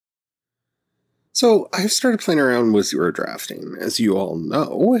So I've started playing around with zero drafting, as you all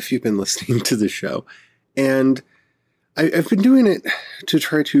know, if you've been listening to the show. And I've been doing it to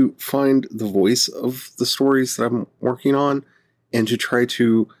try to find the voice of the stories that I'm working on and to try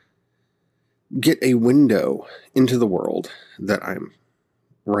to get a window into the world that I'm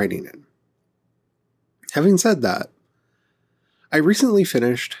writing in. Having said that, I recently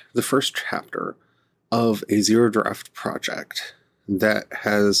finished the first chapter of a zero draft project that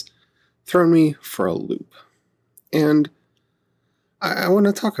has thrown me for a loop. And I want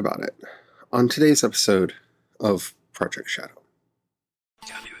to talk about it on today's episode of Project Shadow.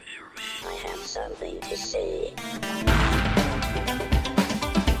 Can you hear me? I have something to say.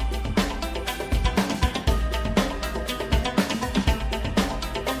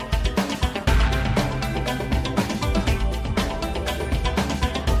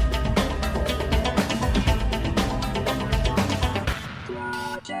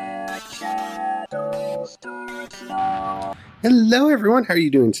 Hello everyone, how are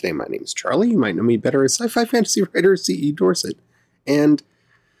you doing today? My name is Charlie. You might know me better as sci-fi fantasy writer C.E. Dorset. And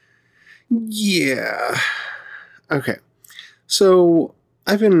yeah, okay. So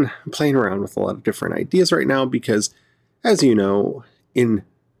I've been playing around with a lot of different ideas right now because, as you know, I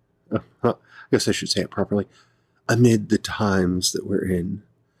guess I should say it properly, amid the times that we're in,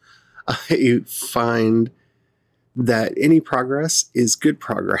 I find that any progress is good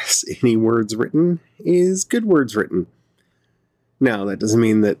progress. Any words written is good words written. Now, that doesn't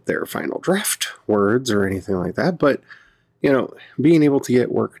mean that they're final draft words or anything like that, but, being able to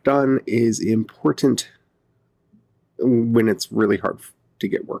get work done is important when it's really hard to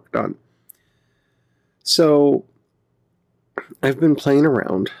get work done. So, I've been playing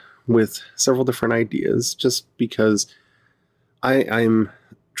around with several different ideas just because I'm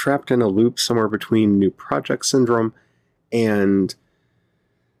trapped in a loop somewhere between new project syndrome and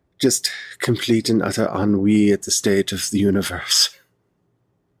just complete and utter ennui at the state of the universe.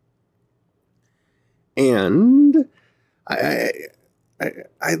 And I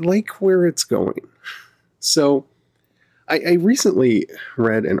like where it's going. So I recently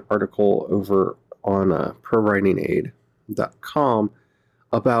read an article over on ProWritingAid.com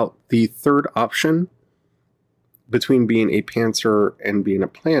about the third option between being a pantser and being a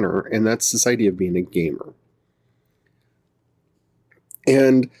planner, and that's this idea of being a gamer.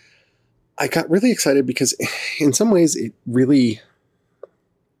 And I got really excited because in some ways it really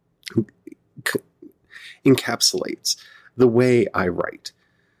encapsulates the way I write.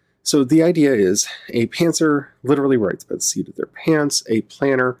 So the idea is a pantser literally writes by the seat of their pants, a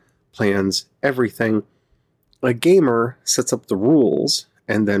planner plans everything, a gamer sets up the rules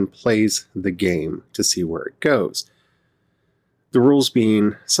and then plays the game to see where it goes. The rules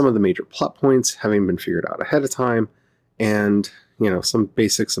being some of the major plot points having been figured out ahead of time and, some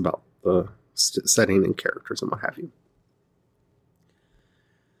basics about the setting and characters and what have you.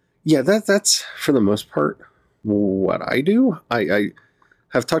 Yeah, that's for the most part what I do. I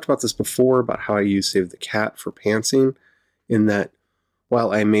have talked about this before about how I use Save the Cat for pantsing, in that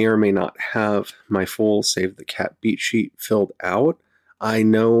while I may or may not have my full Save the Cat beat sheet filled out, I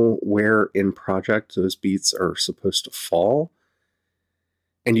know where in project those beats are supposed to fall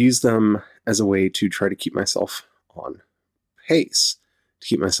and use them as a way to try to keep myself on pace, to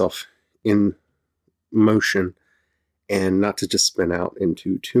keep myself in motion, and not to just spin out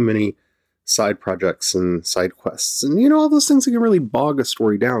into too many side projects and side quests. And, all those things that can really bog a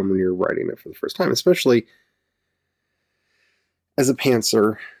story down when you're writing it for the first time, especially as a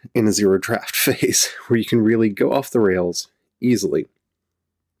pantser in a zero draft phase, where you can really go off the rails easily.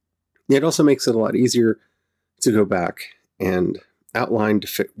 It also makes it a lot easier to go back and outline to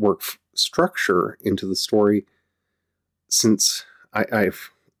fit work structure into the story, since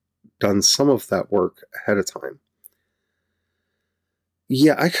I've done some of that work ahead of time.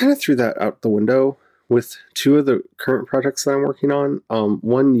 Yeah, I kind of threw that out the window with two of the current projects that I'm working on.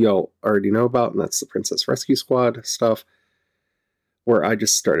 One y'all already know about, and that's the Princess Rescue Squad stuff, where I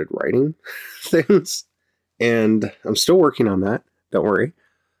just started writing things, and I'm still working on that, don't worry.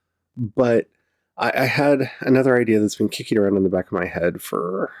 But I had another idea that's been kicking around in the back of my head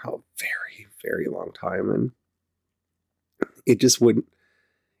for a very, very long time, and it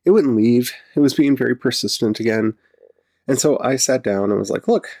wouldn't leave. It was being very persistent again. And so I sat down and was like,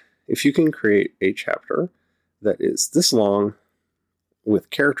 look, if you can create a chapter that is this long with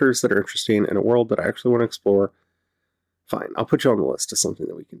characters that are interesting and a world that I actually want to explore, fine, I'll put you on the list of something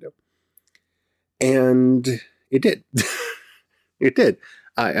that we can do. And it did. It did.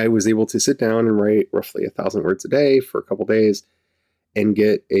 I was able to sit down and write roughly 1,000 words a day for a couple days and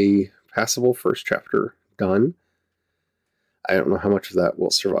get a passable first chapter done. I don't know how much of that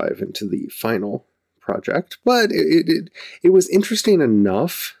will survive into the final project, but it was interesting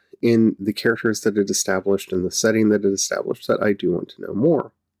enough in the characters that it established and the setting that it established that I do want to know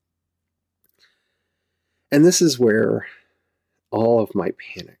more. And this is where all of my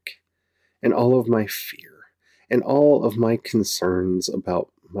panic and all of my fear and all of my concerns about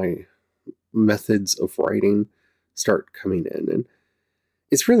my methods of writing start coming in. And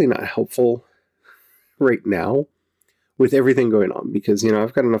it's really not helpful right now with everything going on because,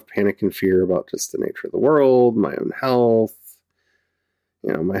 I've got enough panic and fear about just the nature of the world, my own health,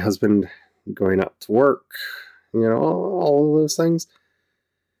 my husband going out to work, all of those things,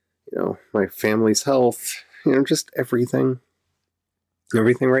 my family's health, just everything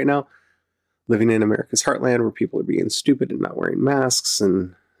right now. Living in America's heartland where people are being stupid and not wearing masks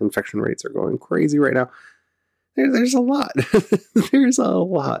and infection rates are going crazy right now. There's a lot. There's a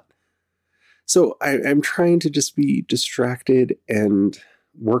lot. So I'm trying to just be distracted and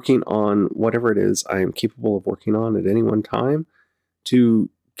working on whatever it is I am capable of working on at any one time to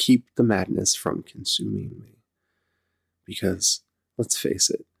keep the madness from consuming me. Because, let's face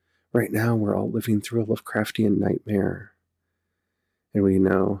it, right now we're all living through a Lovecraftian nightmare. And we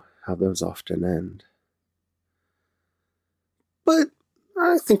know how those often end. But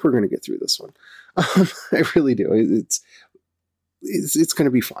I think we're going to get through this one. I really do. It's going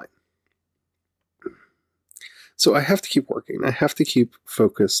to be fine. So I have to keep working. I have to keep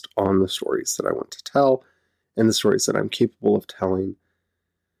focused on the stories that I want to tell and the stories that I'm capable of telling,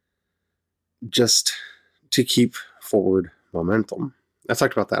 just to keep forward momentum. I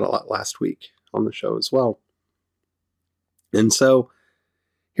talked about that a lot last week on the show as well. And so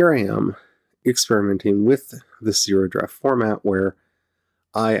here I am experimenting with this zero draft format where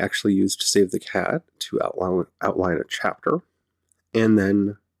I actually used Save the Cat to outline a chapter and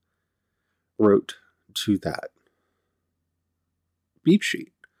then wrote to that beat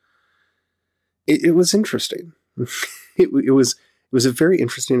sheet. It was interesting. It was a very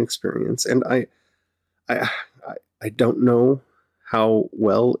interesting experience, and I don't know how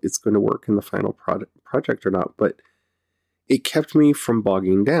well it's going to work in the final project or not, but it kept me from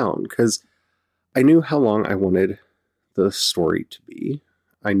bogging down because I knew how long I wanted the story to be.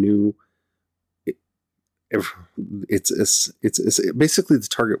 I knew it's basically the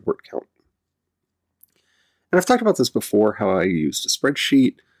target word count. And I've talked about this before, how I used a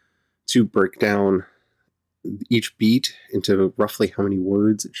spreadsheet to break down each beat into roughly how many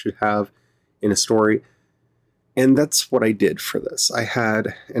words it should have in a story. And that's what I did for this. I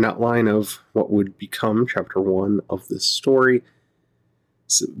had an outline of what would become chapter 1 of this story,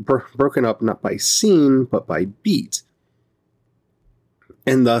 so broken up not by scene, but by beat.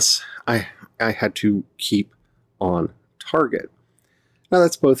 And thus, I had to keep on target. Now,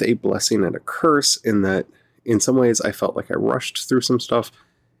 that's both a blessing and a curse in that in some ways I felt like I rushed through some stuff,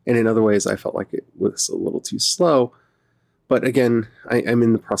 and in other ways I felt like it was a little too slow. But again, I'm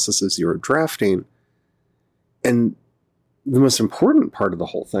in the process of zero drafting, and the most important part of the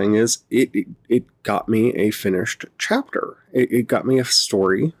whole thing is it got me a finished chapter. It got me a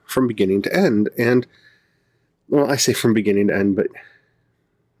story from beginning to end. And, well, I say from beginning to end, but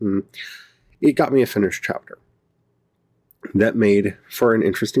it got me a finished chapter that made for an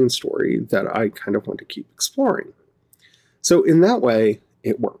interesting story that I kind of want to keep exploring. So in that way,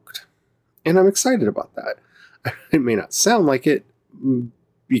 it worked. And I'm excited about that. It may not sound like it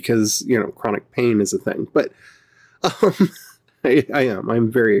because, chronic pain is a thing, but I am.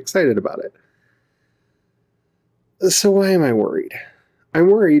 I'm very excited about it. So why am I worried? I'm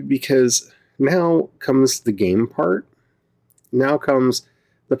worried because now comes the game part. Now comes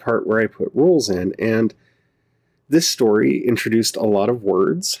the part where I put rules in. And this story introduced a lot of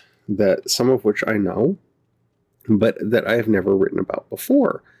words that some of which I know, but that I have never written about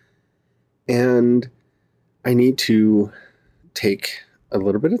before. And I need to take a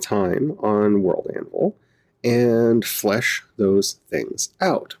little bit of time on World Anvil and flesh those things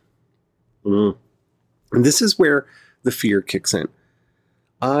out. And this is where the fear kicks in.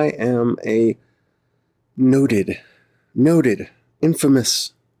 I am a noted,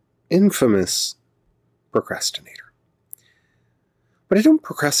 infamous procrastinator. But I don't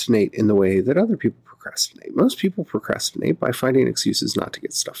procrastinate in the way that other people procrastinate. Most people procrastinate by finding excuses not to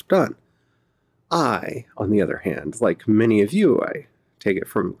get stuff done. I, on the other hand, like many of you, I take it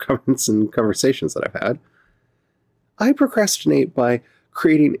from comments and conversations that I've had, I procrastinate by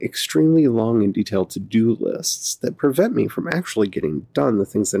creating extremely long and detailed to-do lists that prevent me from actually getting done the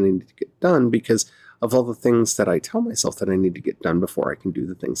things that I need to get done because of all the things that I tell myself that I need to get done before I can do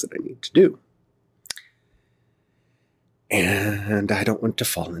the things that I need to do. And I don't want to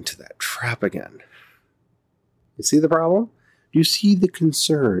fall into that trap again. You see the problem? Do you see the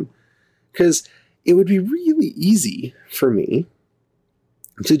concern? Because it would be really easy for me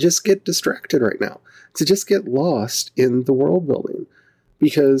to just get distracted right now, to just get lost in the world building,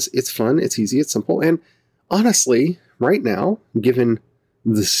 because it's fun, it's easy, it's simple, and honestly, right now, given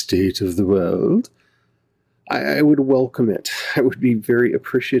the state of the world, I would welcome it. I would be very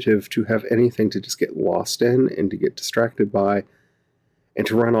appreciative to have anything to just get lost in and to get distracted by and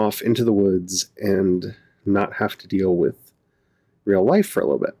to run off into the woods and not have to deal with real life for a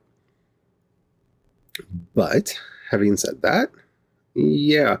little bit. But having said that,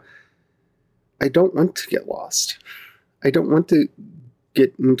 yeah, I don't want to get lost. I don't want to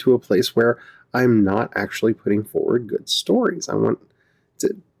get into a place where I'm not actually putting forward good stories. I want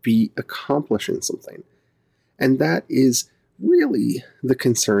to be accomplishing something. And that is really the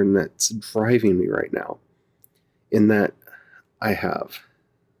concern that's driving me right now, in that I have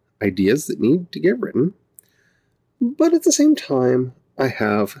ideas that need to get written, but at the same time, I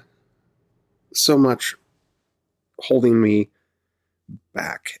have so much holding me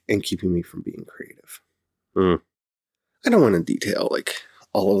back and keeping me from being creative. I don't want to detail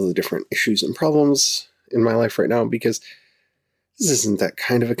all of the different issues and problems in my life right now, because this isn't that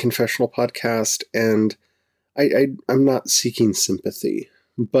kind of a confessional podcast, and I'm not seeking sympathy,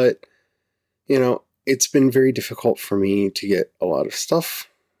 but it's been very difficult for me to get a lot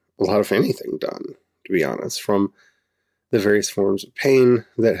of anything done, to be honest, from the various forms of pain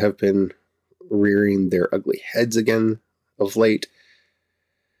that have been rearing their ugly heads again of late,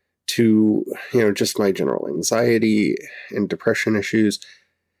 to, just my general anxiety and depression issues,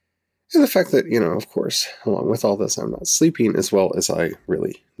 and the fact that, of course, along with all this, I'm not sleeping as well as I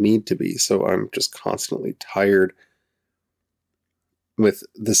really need to be, so I'm just constantly tired with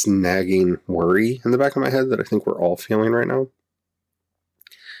this nagging worry in the back of my head that I think we're all feeling right now.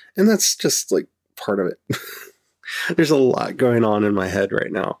 And that's just, part of it. There's a lot going on in my head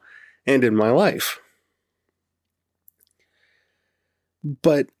right now, and in my life.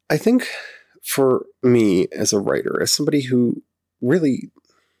 But I think for me as a writer, as somebody who really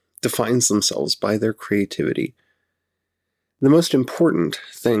defines themselves by their creativity, the most important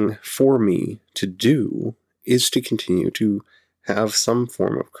thing for me to do is to continue to have some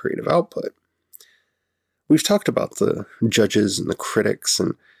form of creative output. We've talked about the judges and the critics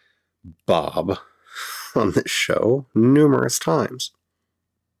and Bob on this show numerous times.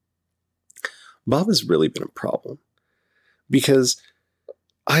 Bob has really been a problem, because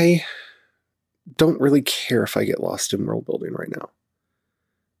I don't really care if I get lost in world building right now.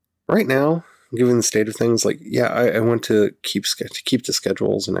 Right now, given the state of things, I want to keep the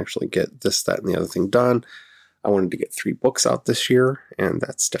schedules and actually get this, that, and the other thing done. I wanted to get 3 books out this year, and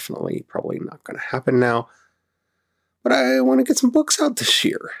that's definitely probably not going to happen now. But I want to get some books out this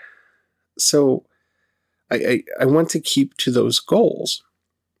year. So I want to keep to those goals.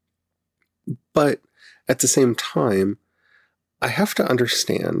 But at the same time, I have to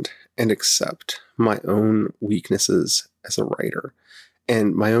understand and accept my own weaknesses as a writer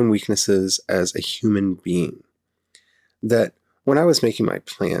and my own weaknesses as a human being. That when I was making my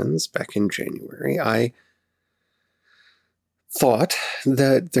plans back in January, I thought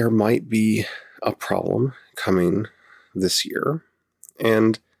that there might be a problem coming this year.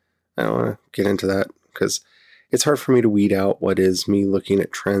 And I don't want to get into that because it's hard for me to weed out what is me looking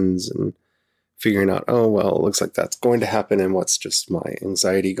at trends and figuring out, oh, well, it looks like that's going to happen, and what's just my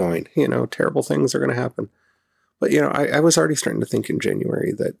anxiety going, terrible things are going to happen. But, I was already starting to think in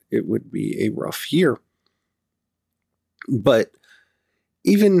January that it would be a rough year. But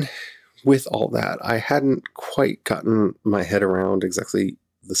even with all that, I hadn't quite gotten my head around exactly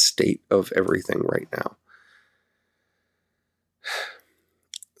the state of everything right now.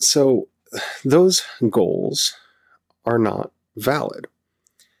 So those goals are not valid.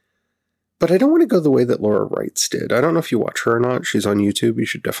 But I don't want to go the way that Laura Wrights did. I don't know if you watch her or not. She's on YouTube. You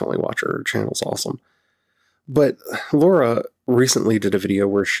should definitely watch her. Her channel's awesome. But Laura recently did a video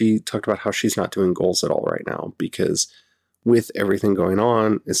where she talked about how she's not doing goals at all right now because with everything going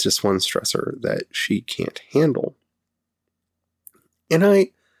on, it's just one stressor that she can't handle. And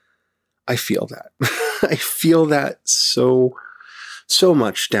I feel that. I feel that so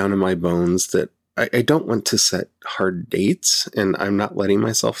much down in my bones that I don't want to set hard dates, and I'm not letting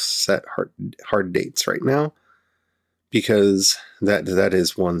myself set hard dates right now because that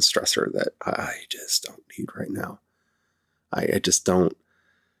is one stressor that I just don't need right now. I just don't,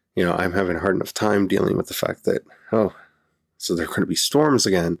 I'm having a hard enough time dealing with the fact that, oh, so there are going to be storms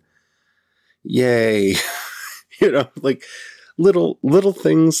again. Yay. Little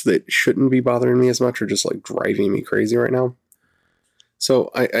things that shouldn't be bothering me as much are just driving me crazy right now.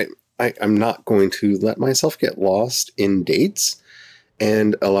 So I'm not going to let myself get lost in dates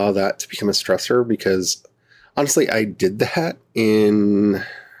and allow that to become a stressor, because honestly, I did that in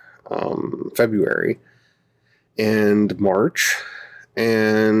February and March,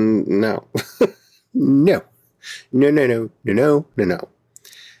 and no. No.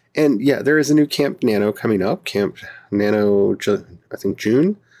 And yeah, there is a new Camp Nano coming up. Camp Nano, I think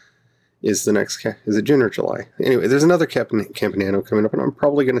June is the next. Is it June or July? Anyway, there's another Camp Nano coming up, and I'm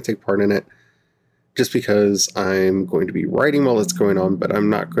probably going to take part in it just because I'm going to be writing while it's going on, but I'm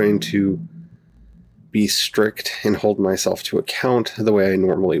not going to be strict and hold myself to account the way I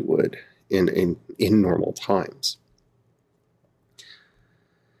normally would in normal times.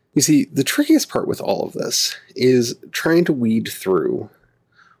 You see, the trickiest part with all of this is trying to weed through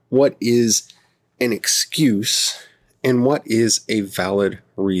what is an excuse and what is a valid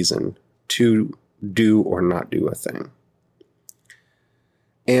reason to do or not do a thing.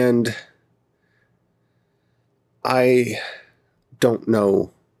 And I don't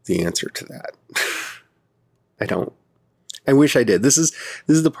know the answer to that. I don't. I wish I did. This is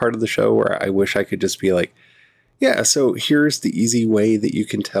the part of the show where I wish I could just be like, yeah, so here's the easy way that you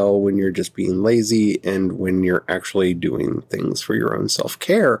can tell when you're just being lazy and when you're actually doing things for your own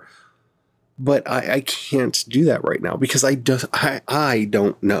self-care. But I can't do that right now because I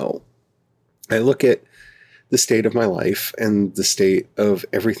don't know. I look at the state of my life and the state of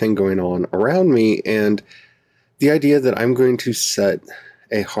everything going on around me, and the idea that I'm going to set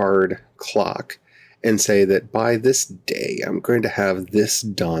a hard clock and say that by this day I'm going to have this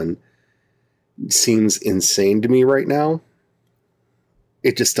done seems insane to me right now.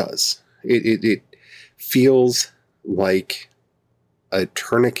 It just does. It feels like a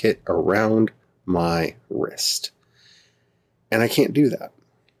tourniquet around my wrist. And I can't do that.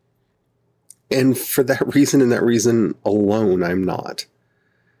 And for that reason and that reason alone, I'm not.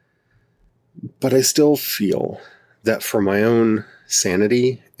 But I still feel that for my own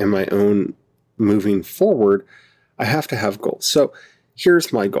sanity and my own moving forward, I have to have goals. So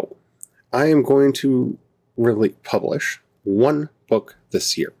here's my goal. I am going to really publish one book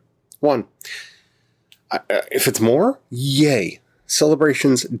this year. One. If it's more, yay.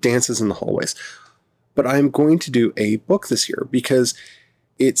 Celebrations, dances in the hallways. But I'm going to do a book this year because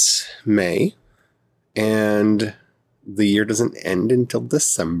it's May and the year doesn't end until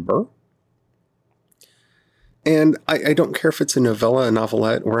December. And I don't care if it's a novella, a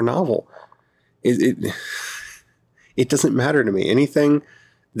novelette, or a novel. It doesn't matter to me. Anything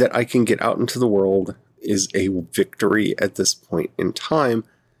that I can get out into the world is a victory at this point in time,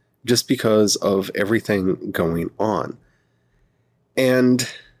 just because of everything going on. And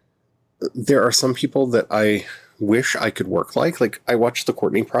there are some people that I wish I could work like. Like, I watch The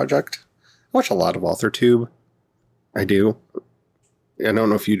Courtney Project. I watch a lot of AuthorTube. I do. I don't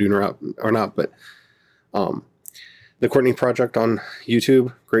know if you do or not, but The Courtney Project on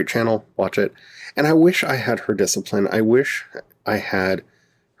YouTube, great channel, watch it. And I wish I had her discipline. I wish I had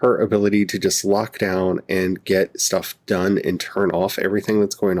her ability to just lock down and get stuff done and turn off everything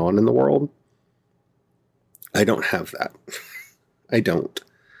that's going on in the world. I don't have that. I don't.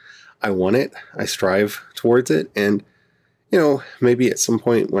 I want it. I strive towards it. And, maybe at some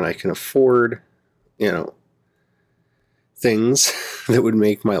point when I can afford, things that would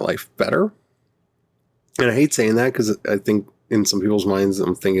make my life better. And I hate saying that because I think in some people's minds,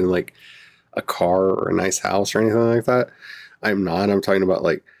 I'm thinking like a car or a nice house or anything like that. I'm not. I'm talking about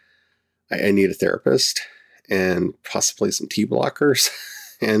like, I need a therapist and possibly some T blockers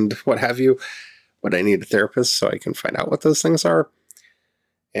and what have you. But I need a therapist so I can find out what those things are.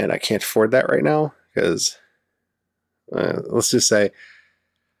 And I can't afford that right now because let's just say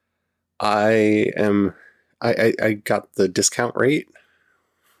I got the discount rate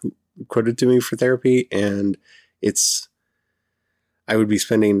quoted to me for therapy, and I would be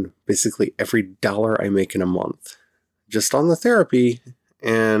spending basically every dollar I make in a month just on the therapy,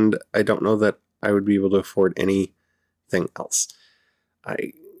 and I don't know that I would be able to afford anything else.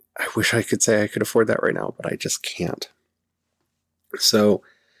 I wish I could say I could afford that right now, but I just can't. So,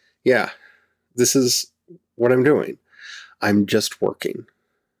 yeah, this is what I'm doing. I'm just working.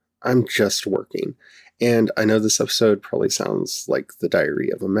 And I know this episode probably sounds like the diary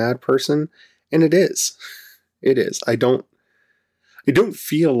of a mad person, and it is. It is. I don't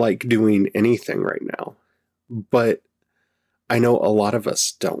feel like doing anything right now, but I know a lot of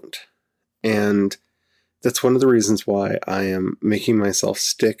us don't. And that's one of the reasons why I am making myself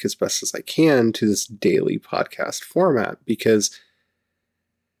stick as best as I can to this daily podcast format, because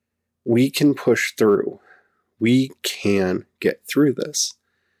we can push through. We can get through this.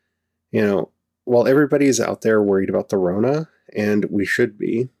 While everybody is out there worried about the Rona, and we should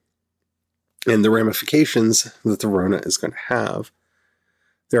be, and the ramifications that the Rona is going to have,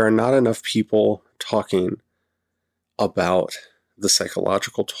 there are not enough people talking about the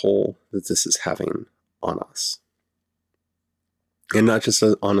psychological toll that this is having on us. And not just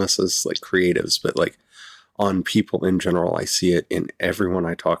on us as like creatives, but like on people in general. I see it in everyone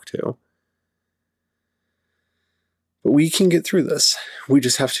I talk to. But we can get through this. We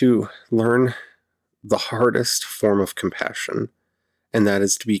just have to learn the hardest form of compassion, and that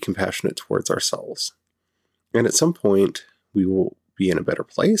is to be compassionate towards ourselves. And at some point, we will be in a better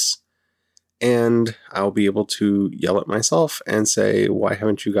place, and I'll be able to yell at myself and say, why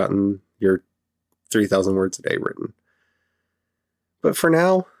haven't you gotten your 3,000 words a day written? But for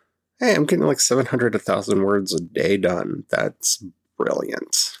now, hey, I'm getting like 700, 1,000 words a day done. That's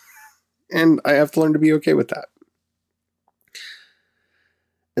brilliant. And I have to learn to be okay with that.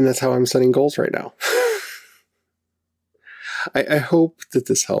 And that's how I'm setting goals right now. I hope that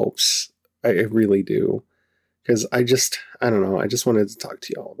this helps. I really do. Because I don't know, I just wanted to talk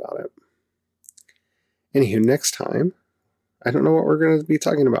to y'all about it. Anywho, next time, I don't know what we're going to be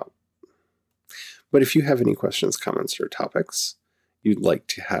talking about. But if you have any questions, comments, or topics you'd like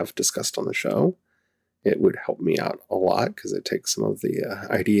to have discussed on the show, it would help me out a lot because it takes some of the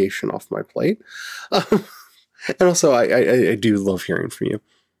ideation off my plate. And also, I do love hearing from you.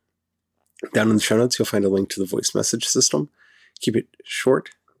 Down in the show notes, you'll find a link to the voice message system. Keep it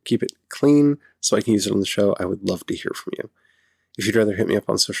short, keep it clean, so I can use it on the show. I would love to hear from you. If you'd rather hit me up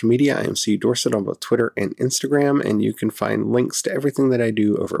on social media, I am C. Dorsett on both Twitter and Instagram, and you can find links to everything that I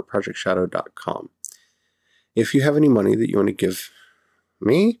do over at projectshadow.com. If you have any money that you want to give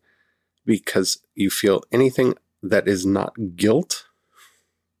me because you feel anything that is not guilt,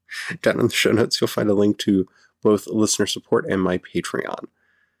 down in the show notes, you'll find a link to both listener support and my Patreon.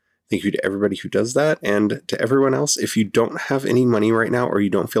 Thank you to everybody who does that. And to everyone else, if you don't have any money right now or you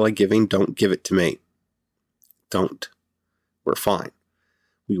don't feel like giving, don't give it to me. Don't. We're fine.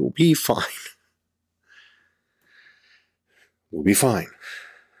 We will be fine. We'll be fine.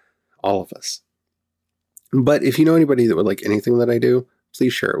 All of us. But if you know anybody that would like anything that I do,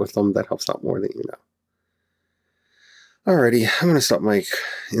 please share it with them. That helps out more than you know. Alrighty, I'm going to stop my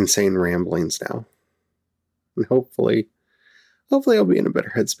insane ramblings now. And hopefully I'll be in a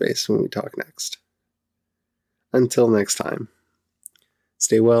better headspace when we talk next. Until next time,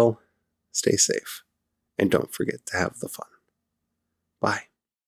 stay well, stay safe, and don't forget to have the fun. Bye.